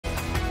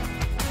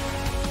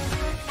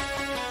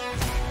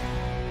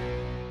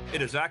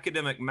It is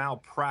academic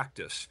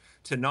malpractice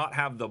to not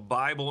have the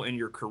Bible in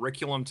your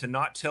curriculum, to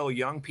not tell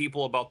young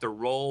people about the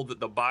role that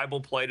the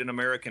Bible played in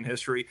American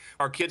history.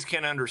 Our kids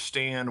can't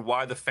understand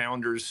why the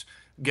founders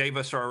gave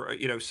us our,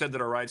 said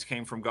that our rights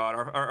came from God.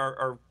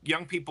 Our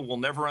young people will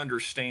never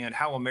understand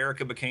how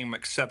America became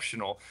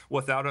exceptional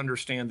without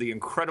understanding the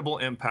incredible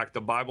impact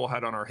the Bible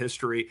had on our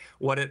history,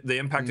 the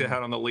impact it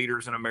had on the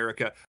leaders in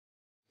America.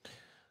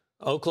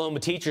 Oklahoma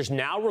teachers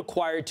now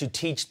required to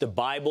teach the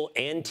Bible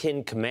and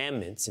 10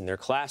 Commandments in their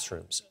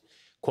classrooms.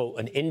 Quote,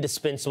 an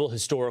indispensable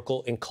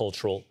historical and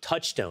cultural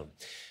touchstone,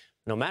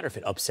 no matter if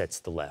it upsets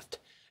the left.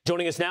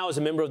 Joining us now is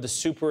a member of the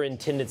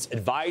Superintendent's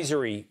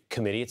Advisory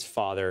Committee. It's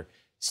Father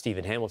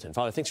Stephen Hamilton.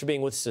 Father, thanks for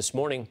being with us this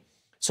morning.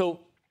 So,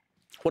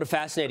 what a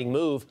fascinating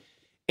move.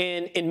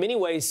 And in many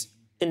ways,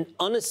 an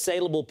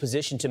unassailable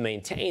position to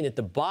maintain that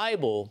the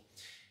Bible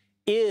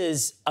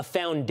is a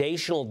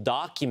foundational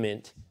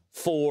document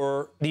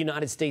for the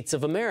United States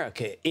of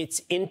America. It's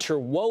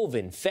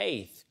interwoven,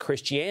 faith,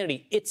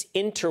 Christianity, it's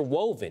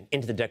interwoven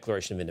into the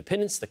Declaration of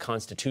Independence, the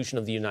Constitution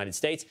of the United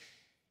States.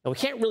 And we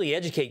can't really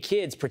educate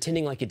kids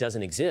pretending like it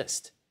doesn't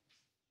exist.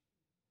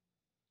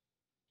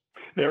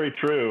 Very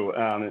true.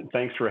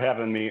 Thanks for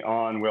having me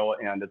on, Will.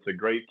 And it's a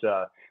great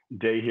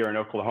day here in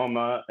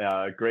Oklahoma,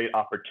 a great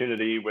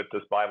opportunity with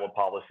this Bible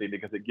policy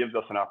because it gives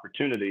us an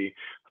opportunity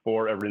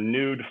for a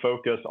renewed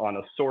focus on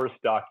a source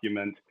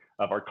document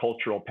of our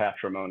cultural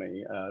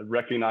patrimony,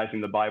 recognizing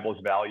the Bible's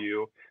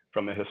value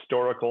from a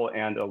historical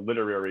and a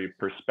literary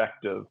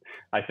perspective.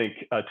 I think,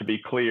 to be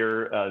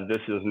clear,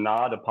 this is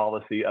not a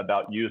policy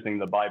about using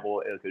the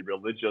Bible as a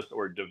religious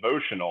or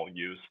devotional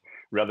use.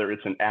 Rather,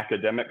 it's an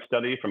academic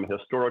study from a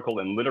historical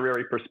and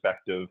literary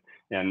perspective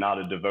and not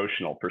a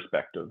devotional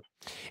perspective.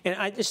 And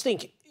I just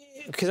think,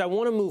 because I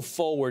want to move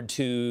forward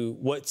to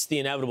what's the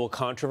inevitable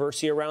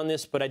controversy around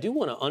this, but I do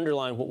want to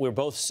underline what we're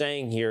both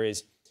saying here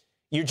is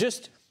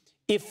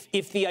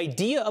if the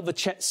idea of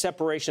a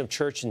separation of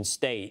church and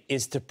state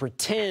is to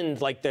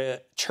pretend like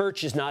the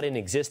church is not in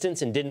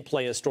existence and didn't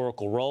play a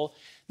historical role,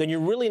 then you're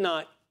really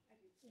not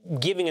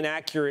giving an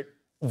accurate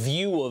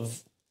view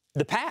of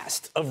the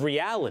past, of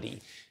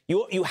reality.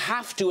 You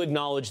have to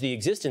acknowledge the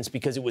existence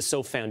because it was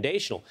so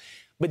foundational.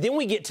 But then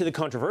we get to the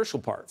controversial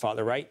part,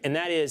 Father, right? And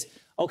that is,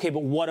 okay,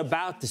 but what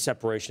about the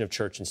separation of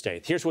church and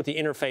state? Here's what the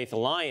Interfaith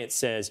Alliance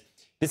says.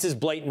 This is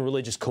blatant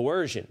religious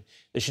coercion.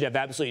 They should have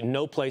absolutely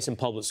no place in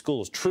public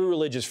schools. True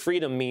religious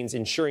freedom means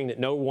ensuring that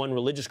no one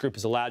religious group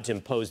is allowed to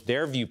impose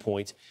their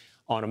viewpoints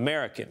on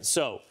Americans.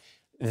 So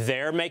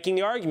they're making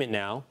the argument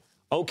now,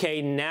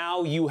 okay,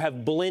 now you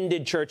have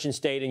blended church and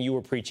state and you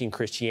were preaching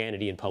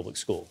Christianity in public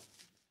school.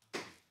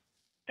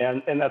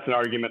 And that's an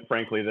argument,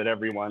 frankly, that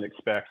everyone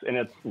expects. And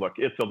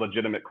it's a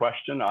legitimate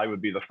question. I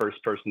would be the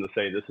first person to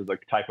say this is a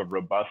type of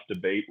robust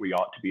debate we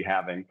ought to be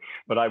having.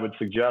 But I would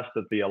suggest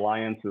that the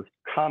Alliance's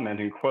comment,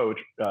 in quote,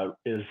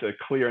 is a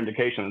clear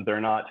indication that they're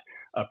not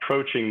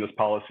approaching this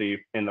policy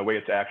in the way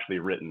it's actually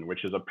written,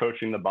 which is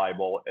approaching the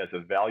Bible as a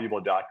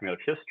valuable document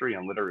of history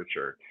and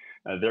literature.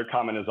 Their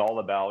comment is all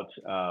about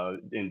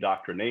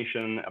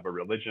indoctrination of a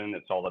religion.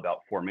 It's all about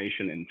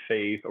formation in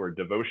faith or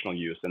devotional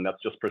use, and that's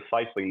just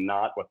precisely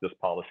not what this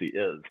policy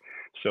is.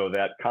 So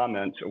that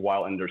comment,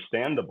 while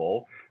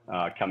understandable,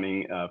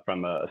 coming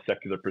from a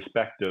secular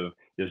perspective,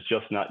 is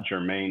just not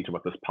germane to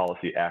what this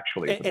policy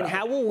actually is about. And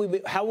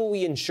how will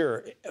we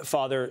ensure,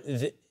 Father,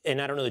 and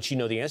I don't know that you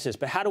know the answer to this,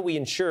 but how do we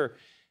ensure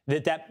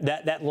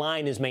that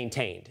line is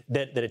maintained,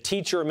 that a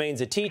teacher remains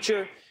a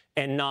teacher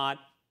and not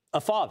a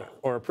father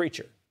or a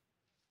preacher?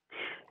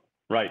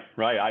 Right.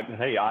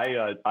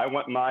 I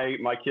want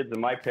my kids in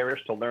my parish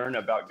to learn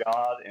about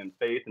God and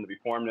faith and to be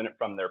formed in it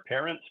from their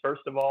parents,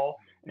 first of all,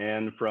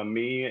 and from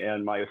me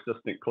and my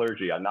assistant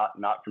clergy,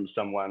 not from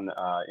someone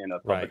in a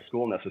public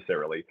school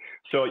necessarily.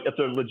 So it's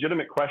a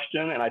legitimate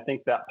question, and I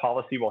think that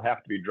policy will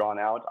have to be drawn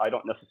out. I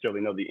don't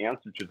necessarily know the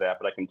answer to that,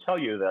 but I can tell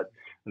you that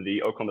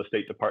the Oklahoma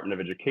State Department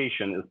of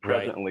Education is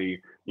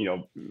presently,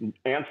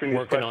 answering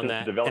these questions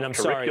to develop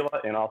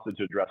curricula and also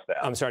to address that.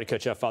 I'm sorry to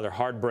cut you off, Father.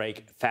 Hard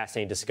break,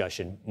 fascinating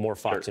discussion. More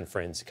Fox and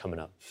Friends coming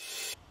up.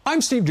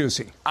 I'm Steve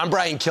Ducey. I'm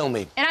Brian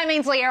Kilmeade. And I'm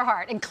Ainsley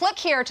Earhart. And click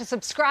here to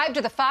subscribe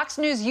to the Fox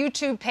News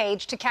YouTube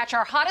page to catch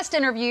our hottest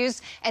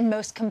interviews and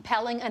most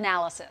compelling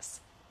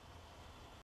analysis.